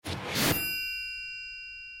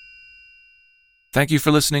Thank you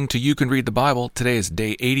for listening to You Can Read the Bible. Today is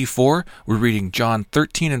day 84. We're reading John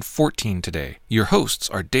 13 and 14 today. Your hosts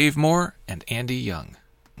are Dave Moore and Andy Young.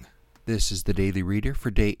 This is the Daily Reader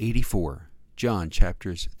for day 84, John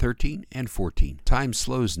chapters 13 and 14. Time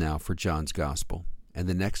slows now for John's Gospel, and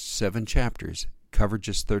the next 7 chapters cover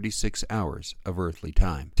just 36 hours of earthly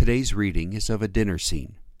time. Today's reading is of a dinner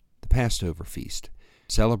scene, the Passover feast,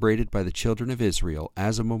 celebrated by the children of Israel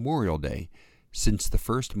as a memorial day since the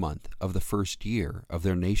first month of the first year of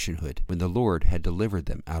their nationhood, when the Lord had delivered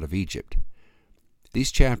them out of Egypt.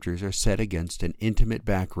 These chapters are set against an intimate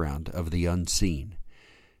background of the unseen.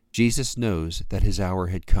 Jesus knows that his hour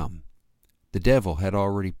had come. The devil had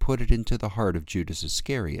already put it into the heart of Judas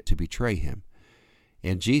Iscariot to betray him.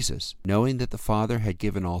 And Jesus, knowing that the Father had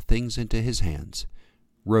given all things into his hands,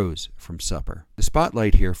 rose from supper. The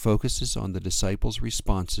spotlight here focuses on the disciples'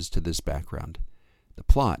 responses to this background. The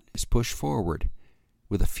plot is pushed forward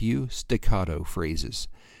with a few staccato phrases.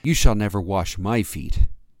 "You shall never wash my feet."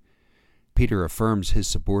 Peter affirms his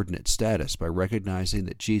subordinate status by recognizing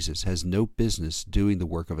that Jesus has no business doing the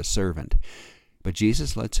work of a servant, but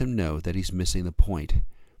Jesus lets him know that he's missing the point.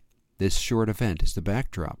 This short event is the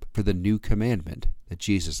backdrop for the new commandment that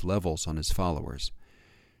Jesus levels on his followers.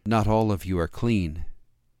 Not all of you are clean.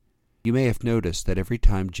 You may have noticed that every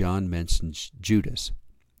time John mentions Judas,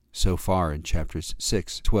 so far in chapters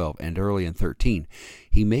 6, 12, and early in 13,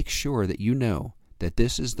 he makes sure that you know that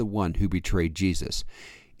this is the one who betrayed Jesus.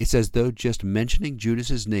 It's as though just mentioning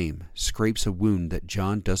Judas's name scrapes a wound that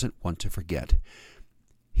John doesn't want to forget.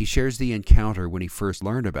 He shares the encounter when he first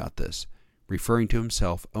learned about this, referring to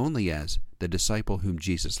himself only as the disciple whom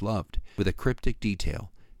Jesus loved, with a cryptic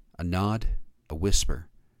detail, a nod, a whisper,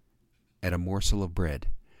 and a morsel of bread.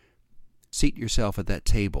 Seat yourself at that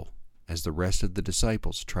table as the rest of the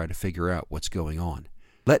disciples try to figure out what's going on.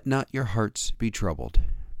 Let not your hearts be troubled.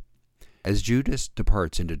 As Judas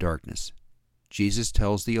departs into darkness, Jesus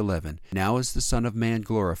tells the 11, "Now is the Son of Man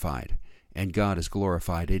glorified, and God is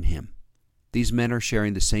glorified in him." These men are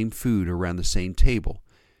sharing the same food around the same table,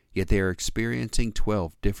 yet they are experiencing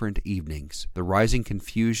 12 different evenings. The rising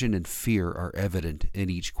confusion and fear are evident in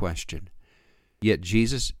each question. Yet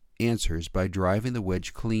Jesus answers by driving the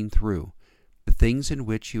wedge clean through. The things in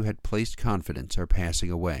which you had placed confidence are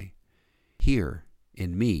passing away. Here,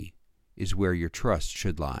 in me, is where your trust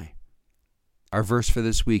should lie. Our verse for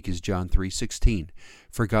this week is John 3:16.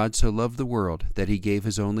 "For God so loved the world that he gave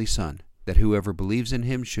his only Son, that whoever believes in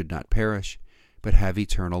him should not perish, but have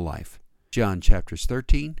eternal life." John chapters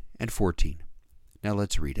 13 and 14. Now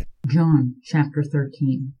let's read it. John chapter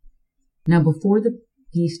 13. Now before the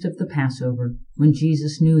feast of the Passover, when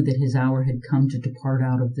Jesus knew that his hour had come to depart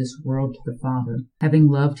out of this world to the Father, having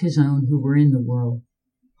loved his own who were in the world,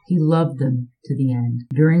 he loved them to the end.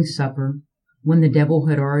 During supper, when the devil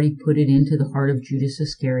had already put it into the heart of Judas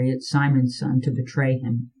Iscariot, Simon's son, to betray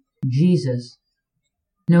him, Jesus,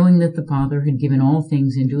 knowing that the Father had given all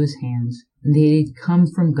things into his hands, and that he had come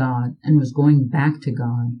from God and was going back to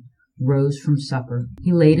God, rose from supper.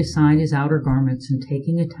 He laid aside his outer garments, and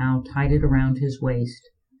taking a towel, tied it around his waist.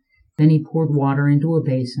 Then he poured water into a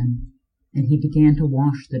basin, and he began to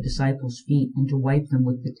wash the disciples' feet and to wipe them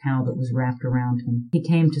with the towel that was wrapped around him. He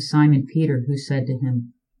came to Simon Peter, who said to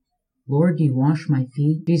him, "Lord, do you wash my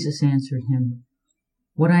feet?" Jesus answered him,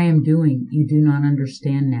 "What I am doing you do not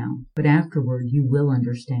understand now, but afterward you will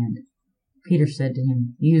understand." Peter said to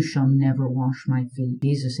him, "You shall never wash my feet."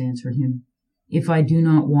 Jesus answered him, "If I do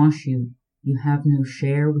not wash you, you have no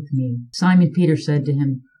share with me." Simon Peter said to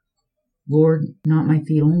him, "Lord, not my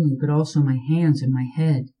feet only, but also my hands and my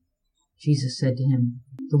head." Jesus said to him,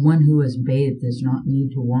 "The one who has bathed does not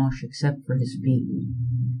need to wash except for his feet,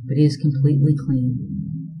 but he is completely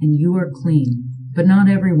clean. And you are clean, but not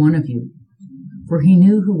every one of you." For he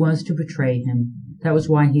knew who was to betray him. That was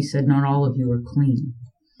why he said, "Not all of you are clean."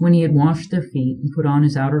 When he had washed their feet and put on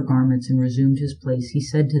his outer garments and resumed his place, he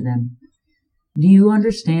said to them, "Do you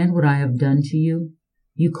understand what I have done to you?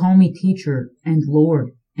 You call me teacher and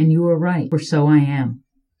Lord, and you are right, for so I am.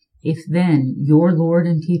 If then your Lord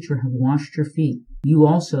and teacher have washed your feet, you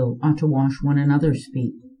also ought to wash one another's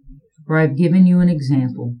feet. For I have given you an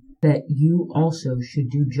example, that you also should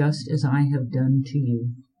do just as I have done to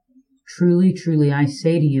you. Truly, truly, I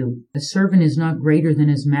say to you, a servant is not greater than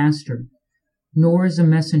his master, nor is a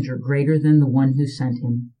messenger greater than the one who sent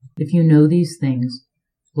him. If you know these things,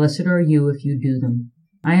 blessed are you if you do them.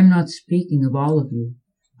 I am not speaking of all of you.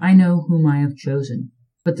 I know whom I have chosen,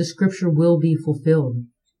 but the scripture will be fulfilled.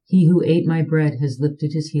 He who ate my bread has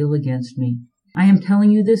lifted his heel against me. I am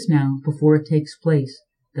telling you this now before it takes place,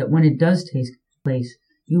 that when it does take place,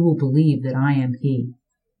 you will believe that I am he.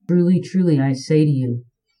 Truly, truly, I say to you,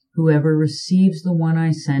 Whoever receives the one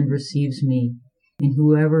I send receives me, and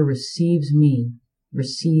whoever receives me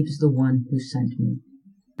receives the one who sent me."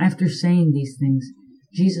 After saying these things,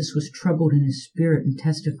 Jesus was troubled in his spirit and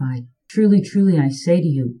testified, "Truly, truly, I say to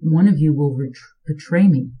you, one of you will betray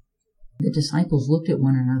me." The disciples looked at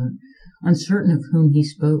one another, uncertain of whom he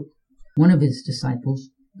spoke. One of his disciples,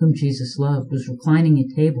 whom Jesus loved, was reclining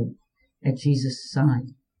at table at Jesus' side.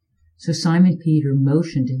 So Simon Peter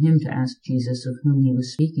motioned to him to ask Jesus of whom he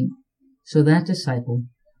was speaking. So that disciple,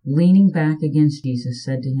 leaning back against Jesus,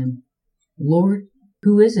 said to him, "Lord,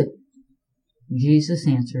 who is it?" Jesus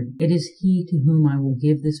answered, "It is he to whom I will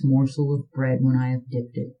give this morsel of bread when I have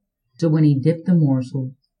dipped it." So when he dipped the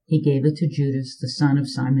morsel, he gave it to Judas, the son of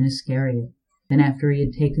Simon Iscariot. Then after he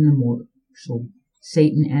had taken the morsel,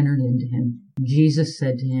 Satan entered into him. Jesus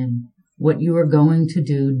said to him, "What you are going to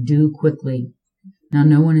do, do quickly." Now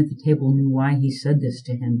no one at the table knew why he said this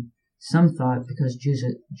to him. Some thought because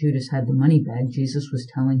Judas had the money bag, Jesus was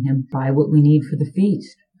telling him, "Buy what we need for the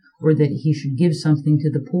feast," or that he should give something to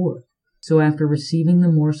the poor. So after receiving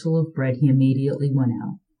the morsel of bread, he immediately went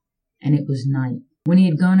out. And it was night. When he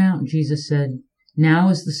had gone out, Jesus said, "Now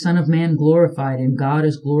is the Son of Man glorified, and God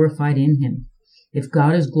is glorified in him. If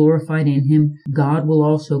God is glorified in him, God will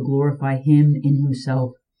also glorify him in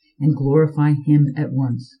himself, and glorify him at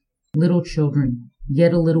once. Little children,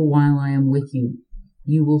 yet a little while I am with you.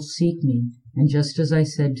 You will seek me, and just as I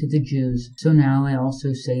said to the Jews, so now I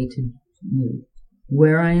also say to you,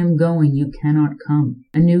 where I am going you cannot come.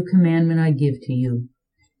 A new commandment I give to you,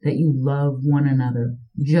 that you love one another.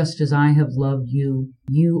 Just as I have loved you,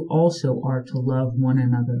 you also are to love one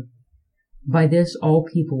another. By this all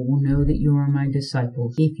people will know that you are my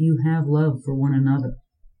disciples, if you have love for one another."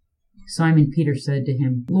 Simon Peter said to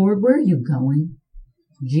him, "Lord, where are you going?"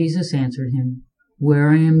 Jesus answered him, "Where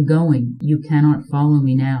I am going, you cannot follow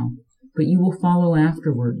me now, but you will follow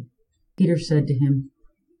afterward." Peter said to him,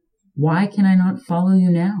 "Why can I not follow you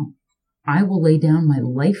now? I will lay down my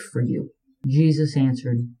life for you." Jesus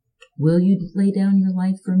answered, "Will you lay down your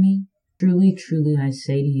life for me? Truly, truly, I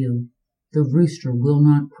say to you, the rooster will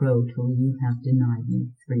not crow till you have denied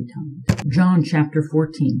me 3 times. John chapter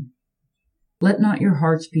 14. Let not your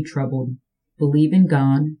hearts be troubled. Believe in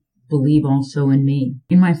God, believe also in me.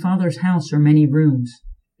 In my Father's house are many rooms.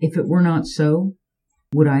 If it were not so,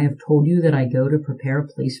 would I have told you that I go to prepare a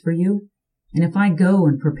place for you? And if I go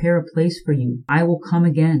and prepare a place for you, I will come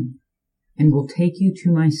again, and will take you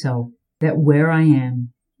to myself, that where I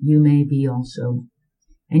am, you may be also.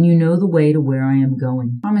 And you know the way to where I am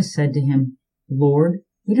going. Thomas said to him, Lord,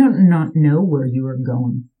 we do not know where you are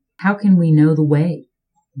going. How can we know the way?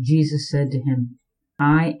 Jesus said to him,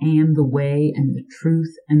 I am the way and the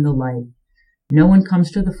truth and the life. No one comes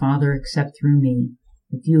to the Father except through me.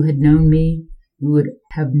 If you had known me, you would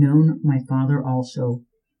have known my Father also.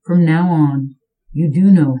 From now on, you do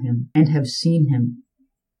know him and have seen him.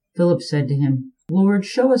 Philip said to him, Lord,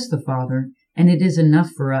 show us the Father, and it is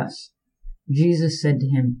enough for us. Jesus said to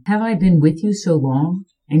him, Have I been with you so long,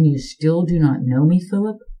 and you still do not know me,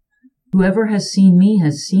 Philip? Whoever has seen me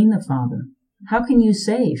has seen the Father. How can you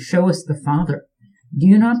say, Show us the Father? Do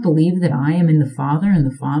you not believe that I am in the Father, and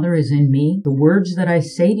the Father is in me? The words that I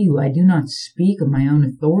say to you I do not speak of my own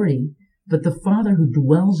authority, but the Father who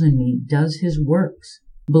dwells in me does his works.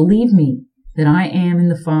 Believe me that I am in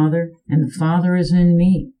the Father, and the Father is in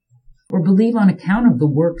me, or believe on account of the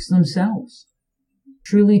works themselves.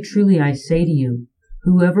 Truly, truly, I say to you,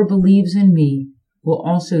 whoever believes in me will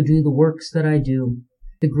also do the works that I do.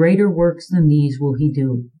 The greater works than these will he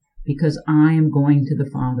do, because I am going to the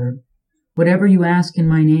Father. Whatever you ask in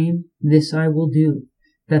my name, this I will do,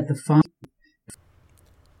 that the Father...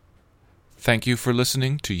 Thank you for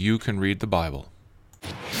listening to You Can Read the Bible.